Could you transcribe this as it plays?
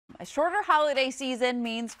A shorter holiday season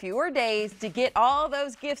means fewer days to get all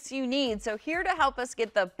those gifts you need. So here to help us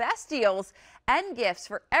get the best deals and gifts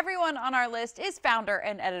for everyone on our list is founder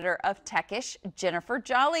and editor of Techish, Jennifer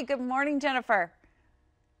Jolly. Good morning, Jennifer.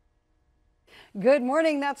 Good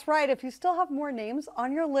morning. That's right. If you still have more names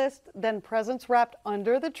on your list than presents wrapped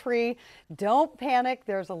under the tree, don't panic.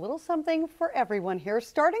 There's a little something for everyone here,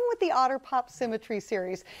 starting with the Otter Pop Symmetry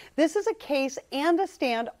series. This is a case and a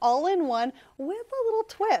stand all in one with a little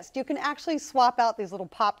twist. You can actually swap out these little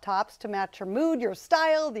pop tops to match your mood, your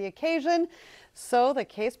style, the occasion. So the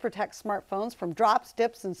case protects smartphones from drops,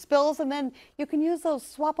 dips, and spills, and then you can use those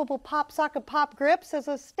swappable pop socket pop grips as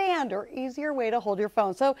a stand or easier way to hold your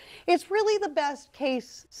phone. So it's really the best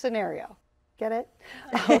case scenario. Get it?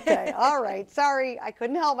 Okay, all right. Sorry, I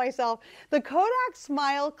couldn't help myself. The Kodak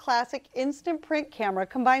Smile Classic Instant Print Camera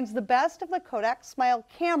combines the best of the Kodak Smile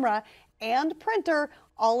camera and printer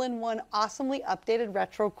all in one awesomely updated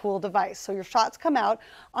retro cool device. So your shots come out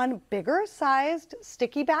on bigger sized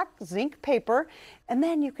sticky back zinc paper, and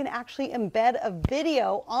then you can actually embed a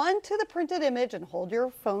video onto the printed image and hold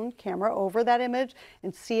your phone camera over that image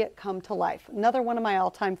and see it come to life. Another one of my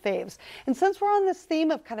all-time faves. And since we're on this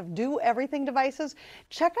theme of kind of do everything devices,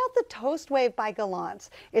 check out the ToastWave by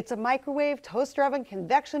Gallant. It's a microwave, toaster oven,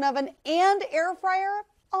 convection oven, and air fryer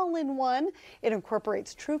all in one. It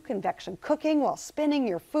incorporates true convection cooking while spinning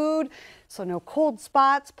your food, so no cold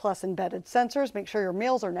spots, plus embedded sensors make sure your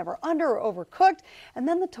meals are never under or overcooked. And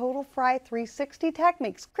then the Total Fry 360 tech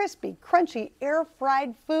makes crispy, crunchy,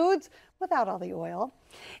 air-fried foods without all the oil.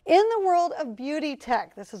 In the world of beauty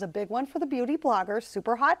tech, this is a big one for the beauty bloggers,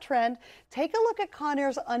 super hot trend. Take a look at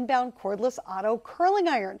Conair's Unbound Cordless Auto Curling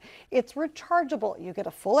Iron. It's rechargeable. You get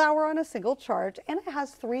a full hour on a single charge, and it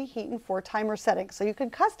has 3 heat and 4 timer settings, so you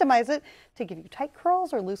can customize it to give you tight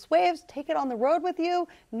curls or loose waves. Take it on the road with you.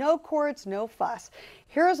 No cords, no fuss.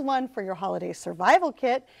 Here's one for your holiday survival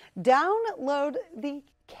kit. Download the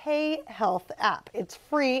K-Health app. It's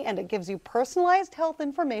free and it gives you personalized health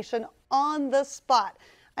information on the spot.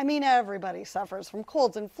 I mean, everybody suffers from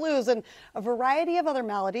colds and flus and a variety of other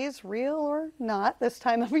maladies, real or not this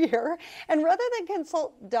time of year. And rather than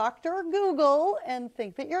consult Dr. Google and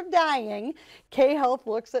think that you're dying, K-Health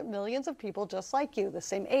looks at millions of people just like you, the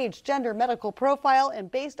same age, gender, medical profile, and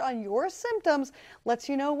based on your symptoms, lets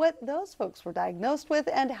you know what those folks were diagnosed with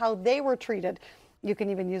and how they were treated. You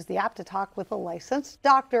can even use the app to talk with a licensed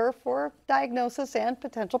doctor for diagnosis and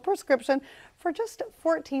potential prescription for just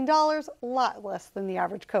 $14, a lot less than the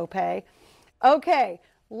average copay. Okay,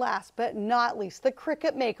 last but not least, the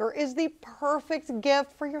Cricut Maker is the perfect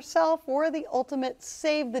gift for yourself or the ultimate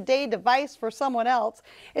save-the-day device for someone else.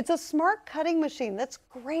 It's a smart cutting machine that's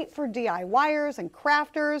great for DIYers and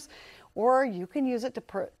crafters, or you can use it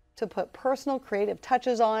to put personal creative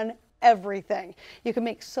touches on everything. You can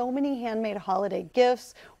make so many handmade holiday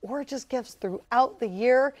gifts or just gifts throughout the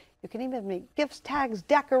year. You can even make gift tags,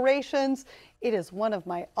 decorations. It is one of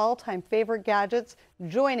my all-time favorite gadgets,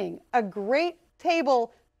 joining a great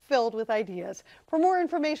table filled with ideas. For more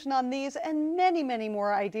information on these and many, many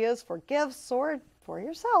more ideas for gifts or for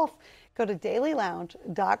yourself, go to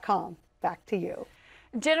dailylounge.com. Back to you.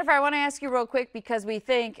 Jennifer, I want to ask you real quick because we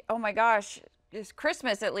think, oh my gosh,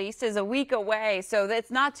 Christmas at least is a week away, so it's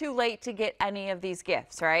not too late to get any of these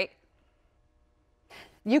gifts, right?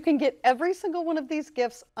 You can get every single one of these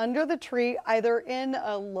gifts under the tree, either in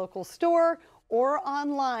a local store or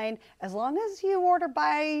online. As long as you order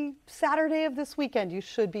by Saturday of this weekend, you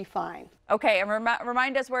should be fine. Okay, and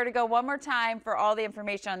remind us where to go one more time for all the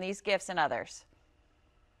information on these gifts and others.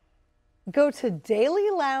 Go to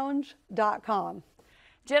dailylounge.com.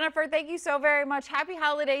 Jennifer, thank you so very much. Happy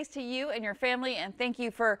holidays to you and your family, and thank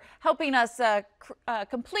you for helping us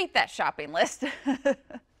complete that shopping list.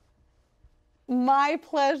 My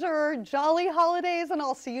pleasure. Jolly holidays, and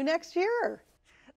I'll see you next year.